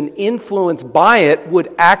person who's been influenced by it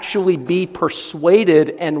would actually be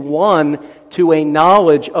persuaded and won to a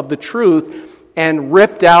knowledge of the truth and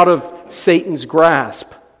ripped out of Satan's grasp.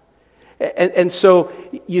 And so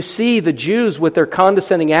you see the Jews with their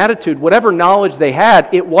condescending attitude, whatever knowledge they had,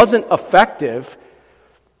 it wasn't effective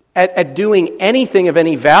at doing anything of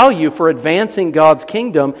any value for advancing God's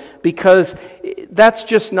kingdom, because that's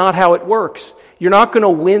just not how it works. You're not going to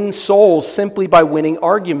win souls simply by winning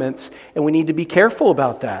arguments, and we need to be careful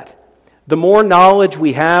about that. The more knowledge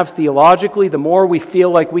we have theologically, the more we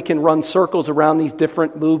feel like we can run circles around these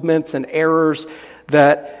different movements and errors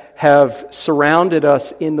that have surrounded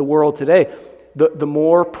us in the world today, the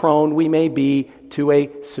more prone we may be to a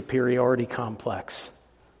superiority complex,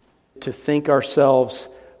 to think ourselves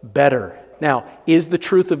better. Now, is the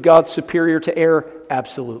truth of God superior to error?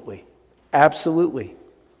 Absolutely. Absolutely.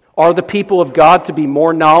 Are the people of God to be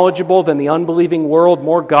more knowledgeable than the unbelieving world,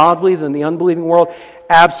 more godly than the unbelieving world?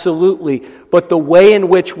 Absolutely. But the way in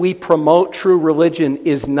which we promote true religion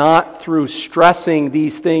is not through stressing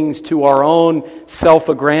these things to our own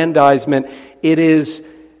self-aggrandizement. It is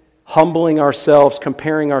humbling ourselves,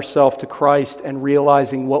 comparing ourselves to Christ, and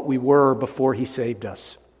realizing what we were before He saved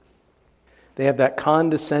us. They have that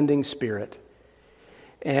condescending spirit.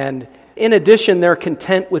 And in addition, they're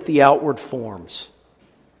content with the outward forms.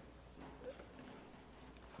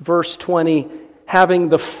 Verse 20, having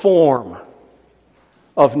the form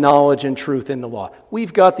of knowledge and truth in the law.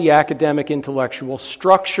 We've got the academic intellectual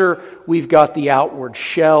structure. We've got the outward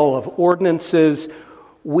shell of ordinances.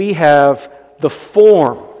 We have the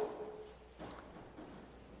form.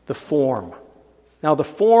 The form. Now, the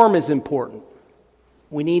form is important.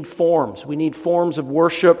 We need forms. We need forms of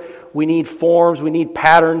worship. We need forms. We need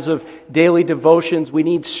patterns of daily devotions. We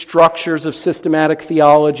need structures of systematic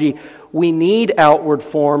theology. We need outward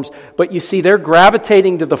forms. But you see, they're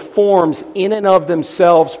gravitating to the forms in and of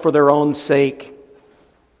themselves for their own sake.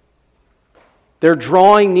 They're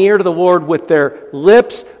drawing near to the Lord with their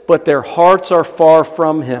lips, but their hearts are far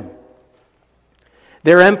from Him.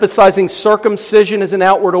 They're emphasizing circumcision as an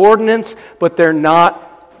outward ordinance, but they're not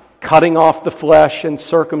cutting off the flesh and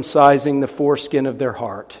circumcising the foreskin of their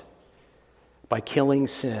heart by killing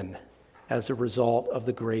sin as a result of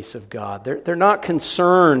the grace of God. They're not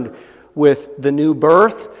concerned with the new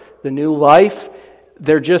birth, the new life.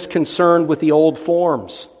 They're just concerned with the old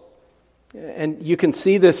forms. And you can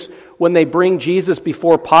see this when they bring Jesus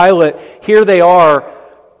before Pilate. Here they are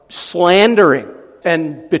slandering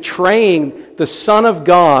and betraying the Son of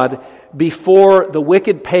God before the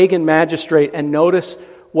wicked pagan magistrate. And notice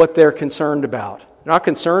what they're concerned about. They're not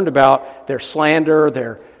concerned about their slander,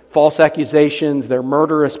 their false accusations, their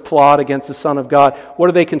murderous plot against the Son of God. What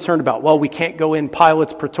are they concerned about? Well, we can't go in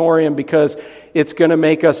Pilate's praetorium because it's going to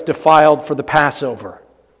make us defiled for the Passover.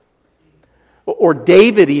 Or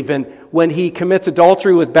David, even, when he commits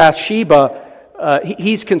adultery with Bathsheba,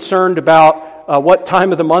 he's concerned about what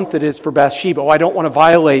time of the month it is for Bathsheba. Oh, I don't want to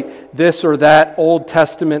violate this or that Old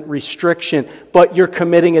Testament restriction, but you're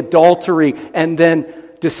committing adultery and then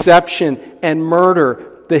deception and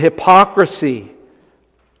murder, the hypocrisy,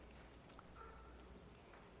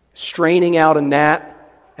 straining out a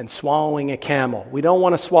gnat and swallowing a camel. We don't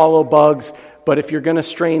want to swallow bugs, but if you're going to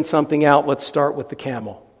strain something out, let's start with the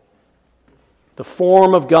camel. The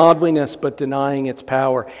form of godliness, but denying its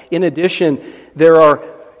power. In addition, there are,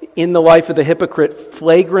 in the life of the hypocrite,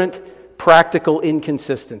 flagrant practical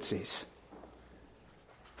inconsistencies.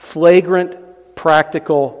 Flagrant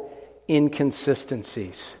practical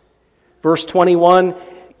inconsistencies. Verse 21,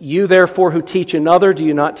 you therefore who teach another, do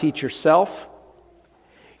you not teach yourself?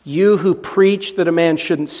 You who preach that a man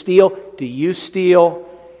shouldn't steal, do you steal?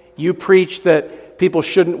 You preach that people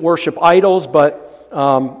shouldn't worship idols, but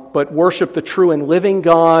worship the true and living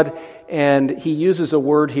God. And he uses a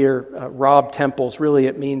word here, rob temples. Really,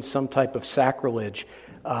 it means some type of sacrilege.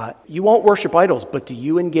 You won't worship idols, but do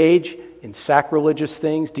you engage in sacrilegious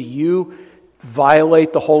things? Do you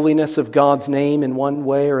violate the holiness of God's name in one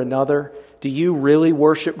way or another? Do you really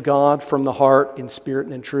worship God from the heart in spirit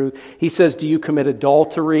and in truth? He says, do you commit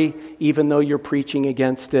adultery even though you're preaching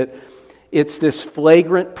against it? It's this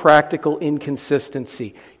flagrant practical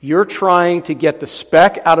inconsistency. You're trying to get the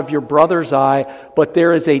speck out of your brother's eye, but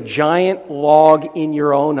there is a giant log in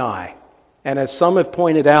your own eye. And as some have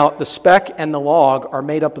pointed out, the speck and the log are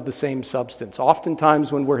made up of the same substance.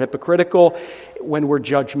 Oftentimes when we're hypocritical, when we're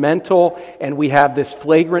judgmental, and we have this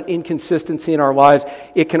flagrant inconsistency in our lives,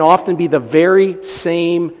 it can often be the very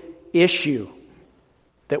same issue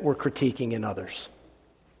that we're critiquing in others.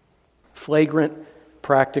 Flagrant,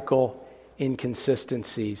 practical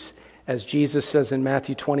inconsistencies. As Jesus says in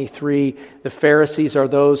Matthew 23, the Pharisees are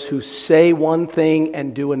those who say one thing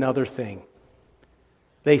and do another thing.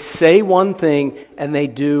 They say one thing and they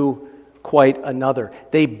do quite another.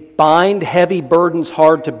 They bind heavy burdens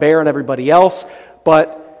hard to bear on everybody else,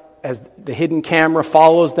 but as the hidden camera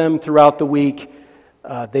follows them throughout the week,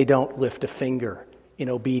 they don't lift a finger in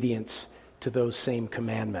obedience to those same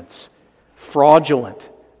commandments. Fraudulent,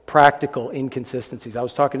 practical inconsistencies. I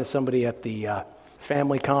was talking to somebody at the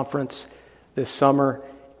family conference this summer,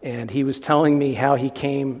 and he was telling me how he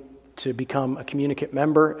came to become a communicant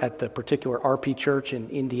member at the particular RP church in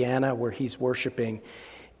Indiana where he's worshiping.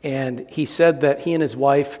 And he said that he and his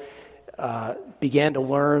wife began to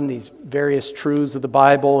learn these various truths of the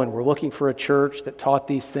Bible and were looking for a church that taught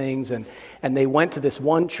these things. And they went to this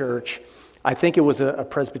one church. I think it was a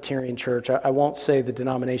Presbyterian church. I won't say the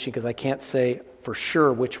denomination because I can't say for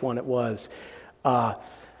sure which one it was.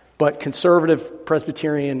 But conservative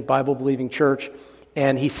Presbyterian Bible-believing church.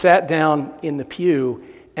 And he sat down in the pew,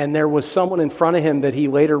 and there was someone in front of him that he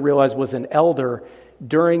later realized was an elder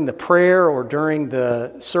during the prayer or during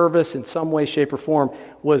the service in some way, shape, or form,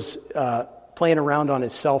 was playing around on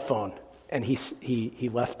his cell phone. And he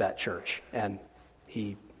left that church. And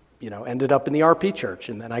he ended up in the RP church,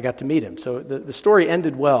 and then I got to meet him. So the story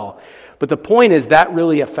ended well. But the point is that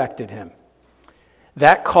really affected him.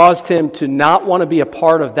 That caused him to not want to be a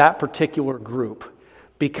part of that particular group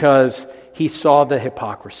because he saw the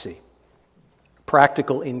hypocrisy.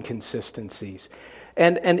 Practical inconsistencies.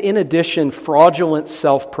 And in addition, fraudulent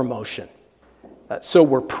self-promotion. So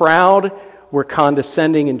we're proud, we're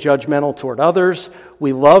condescending and judgmental toward others,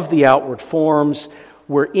 we love the outward forms,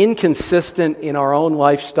 we're inconsistent in our own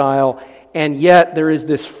lifestyle, and yet there is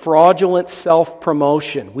this fraudulent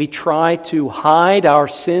self-promotion. We try to hide our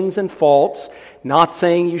sins and faults, not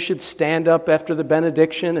saying you should stand up after the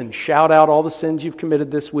benediction and shout out all the sins you've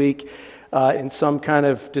committed this week, in some kind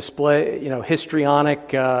of display,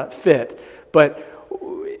 histrionic fit. But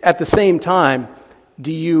at the same time,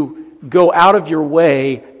 do you go out of your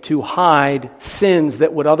way to hide sins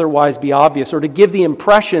that would otherwise be obvious, or to give the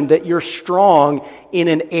impression that you're strong in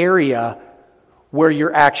an area where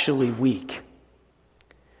you're actually weak.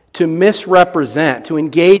 To misrepresent, to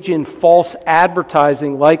engage in false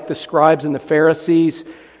advertising like the scribes and the Pharisees,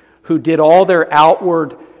 who did all their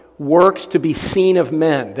outward works to be seen of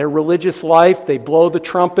men. Their religious life, they blow the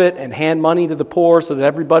trumpet and hand money to the poor so that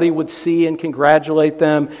everybody would see and congratulate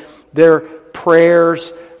them. Their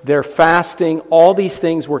prayers, their fasting, all these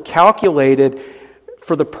things were calculated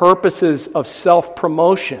for the purposes of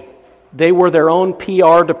self-promotion. They were their own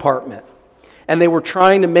PR department. And they were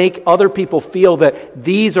trying to make other people feel that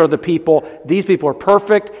these are the people, these people are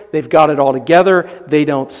perfect, they've got it all together, they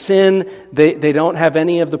don't sin, they don't have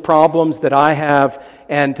any of the problems that I have,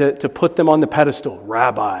 and to put them on the pedestal.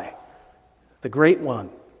 Rabbi, the great one.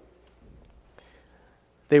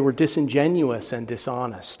 They were disingenuous and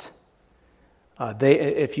dishonest.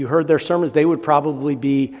 If you heard their sermons, they would probably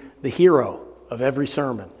be the hero of every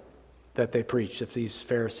sermon that they preached if these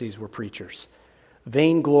Pharisees were preachers.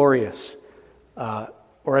 Vainglorious.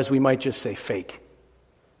 Or as we might just say, fake.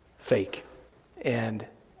 And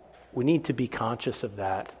we need to be conscious of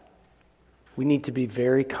that. We need to be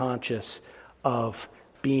very conscious of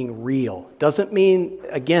being real. Doesn't mean,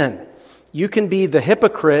 again, you can be the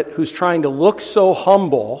hypocrite who's trying to look so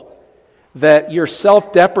humble that you're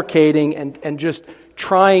self-deprecating and just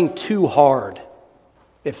trying too hard,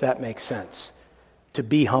 if that makes sense. To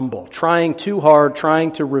be humble. Trying too hard,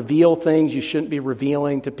 trying to reveal things you shouldn't be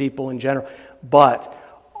revealing to people in general. But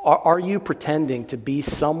are you pretending to be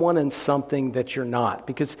someone and something that you're not?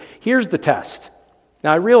 Because here's the test.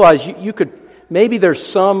 Now I realize you could, maybe there's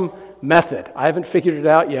some method. I haven't figured it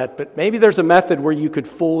out yet, but maybe there's a method where you could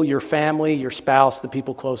fool your family, your spouse, the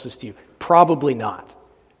people closest to you. Probably not.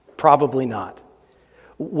 Probably not.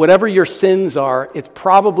 Whatever your sins are, it's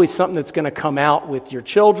probably something that's going to come out with your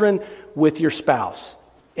children, with your spouse.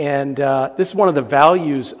 And this is one of the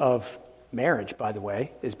values of marriage, by the way,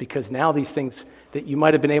 is because now these things that you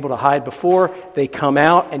might have been able to hide before, they come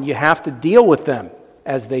out and you have to deal with them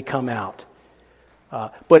as they come out.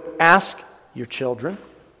 But ask your children,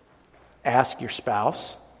 ask your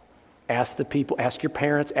spouse, ask the people, ask your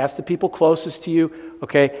parents, ask the people closest to you.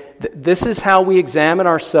 Okay, this is how we examine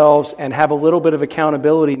ourselves and have a little bit of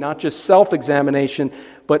accountability, not just self-examination,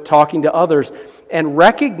 but talking to others, and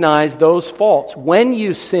recognize those faults. When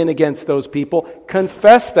you sin against those people,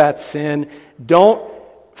 confess that sin. Don't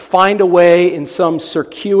find a way in some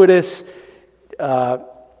circuitous,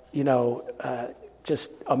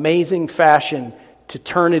 just amazing fashion to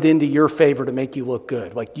turn it into your favor to make you look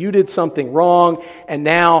good. Like you did something wrong, and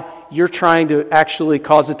now you're trying to actually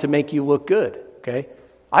cause it to make you look good. Okay?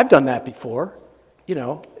 I've done that before.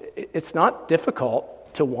 It's not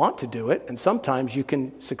difficult to want to do it, and sometimes you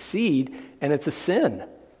can succeed, and it's a sin.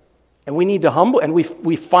 And we need to humble, and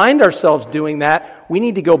we find ourselves doing that. We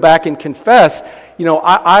need to go back and confess.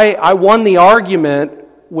 I won the argument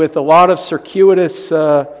with a lot of circuitous,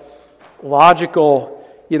 logical,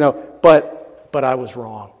 but I was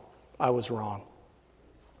wrong. I was wrong.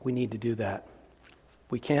 We need to do that.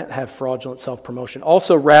 We can't have fraudulent self-promotion.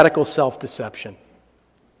 Also, radical self-deception.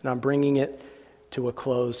 And I'm bringing it to a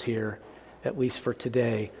close here, at least for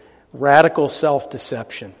today. Radical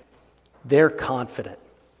self-deception. They're confident.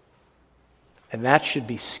 And that should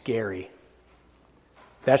be scary.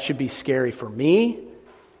 That should be scary for me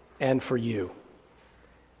and for you.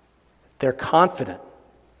 They're confident.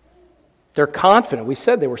 They're confident. We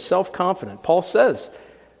said they were self-confident. Paul says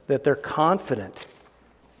that they're confident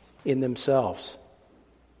in themselves.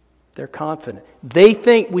 They're confident. They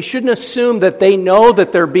think, we shouldn't assume that they know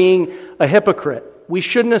that they're being a hypocrite. We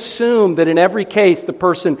shouldn't assume that in every case the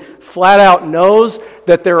person flat out knows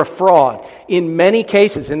that they're a fraud. In many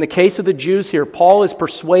cases, in the case of the Jews here, Paul is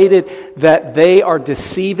persuaded that they are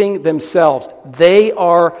deceiving themselves. They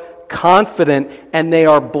are confident and they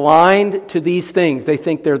are blind to these things. They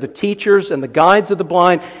think they're the teachers and the guides of the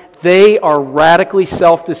blind. They are radically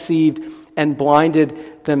self-deceived and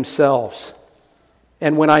blinded themselves.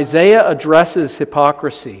 And when Isaiah addresses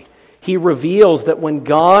hypocrisy, he reveals that when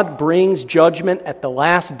God brings judgment at the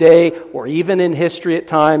last day, or even in history at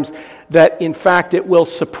times, that in fact it will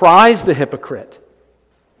surprise the hypocrite.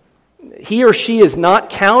 He or she is not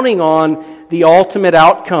counting on the ultimate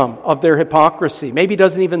outcome of their hypocrisy. Maybe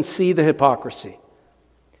doesn't even see the hypocrisy.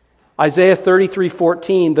 Isaiah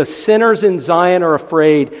 33:14, the sinners in Zion are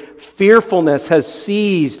afraid. Fearfulness has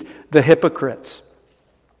seized the hypocrites.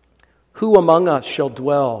 Who among us shall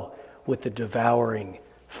dwell with the devouring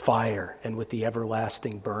fire and with the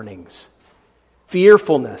everlasting burnings?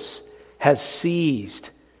 Fearfulness has seized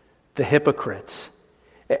the hypocrites.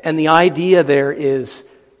 And the idea there is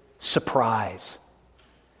surprise.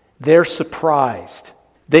 They're surprised.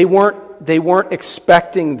 They weren't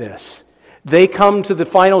expecting this. They come to the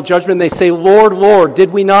final judgment and they say, Lord, Lord,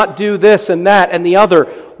 did we not do this and that and the other?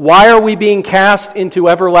 Why are we being cast into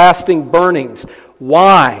everlasting burnings?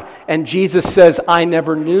 Why? And Jesus says, I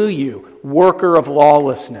never knew you, worker of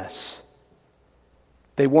lawlessness.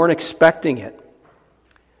 They weren't expecting it.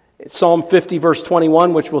 Psalm 50 verse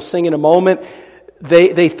 21, which we'll sing in a moment,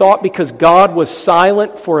 they thought because God was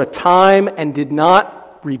silent for a time and did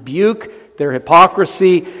not rebuke their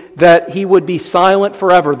hypocrisy, that He would be silent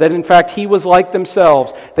forever, that in fact He was like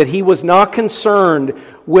themselves, that He was not concerned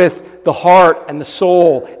with the heart and the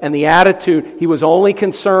soul and the attitude. He was only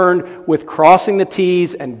concerned with crossing the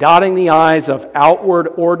T's and dotting the I's of outward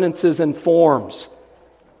ordinances and forms.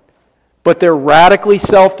 But they're radically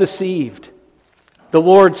self-deceived. The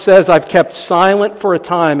Lord says, I've kept silent for a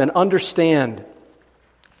time, and understand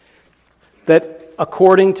that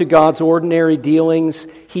according to God's ordinary dealings,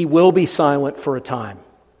 He will be silent for a time.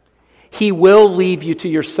 He will leave you to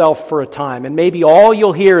yourself for a time. And maybe all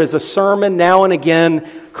you'll hear is a sermon now and again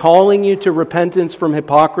calling you to repentance from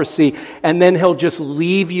hypocrisy, and then He'll just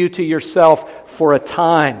leave you to yourself for a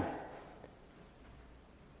time.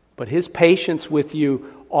 But His patience with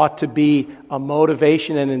you ought to be a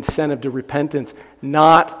motivation and incentive to repentance,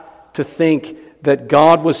 not to think that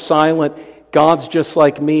God was silent, God's just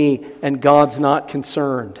like me, and God's not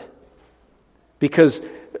concerned. Because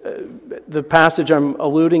the passage I'm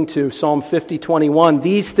alluding to, Psalm 50:21,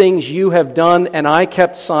 these things you have done and I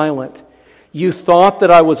kept silent. You thought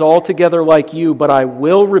that I was altogether like you, but I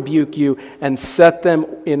will rebuke you and set them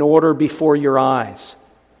in order before your eyes.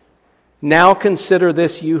 Now consider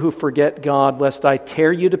this, you who forget God, lest I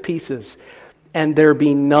tear you to pieces and there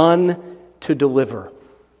be none to deliver.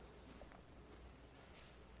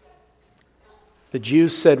 The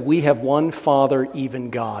Jews said, we have one Father, even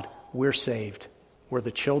God. We're saved. We're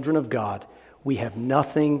the children of God. We have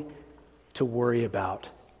nothing to worry about.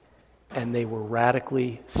 And they were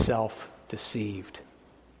radically self-deceived.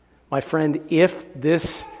 My friend, if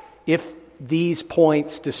these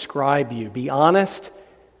points describe you, be honest.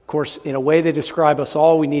 Of course, in a way they describe us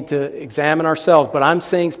all. We need to examine ourselves. But I'm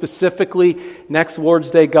saying specifically, next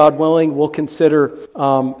Lord's Day, God willing, we'll consider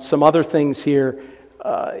some other things here.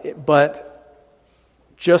 But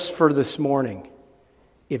just for this morning,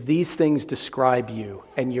 if these things describe you,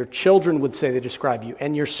 and your children would say they describe you,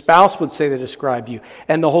 and your spouse would say they describe you,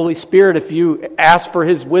 and the Holy Spirit, if you ask for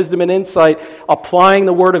His wisdom and insight, applying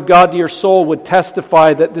the Word of God to your soul, would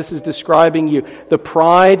testify that this is describing you. The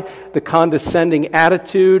pride, the condescending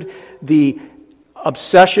attitude, the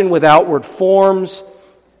obsession with outward forms,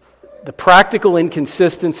 the practical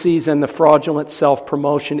inconsistencies, and the fraudulent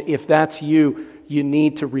self-promotion, if that's you, you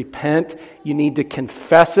need to repent, you need to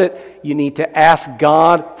confess it, you need to ask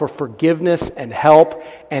God for forgiveness and help,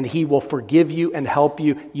 and He will forgive you and help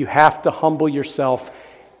you. You have to humble yourself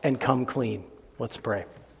and come clean. Let's pray.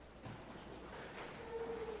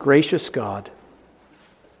 Gracious God,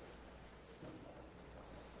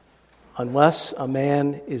 unless a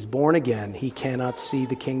man is born again, he cannot see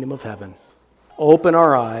the kingdom of heaven. Open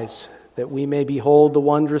our eyes that we may behold the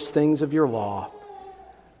wondrous things of your law,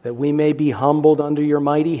 that we may be humbled under your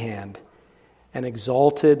mighty hand and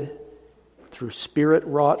exalted through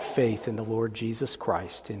Spirit-wrought faith in the Lord Jesus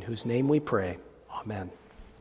Christ, in whose name we pray. Amen.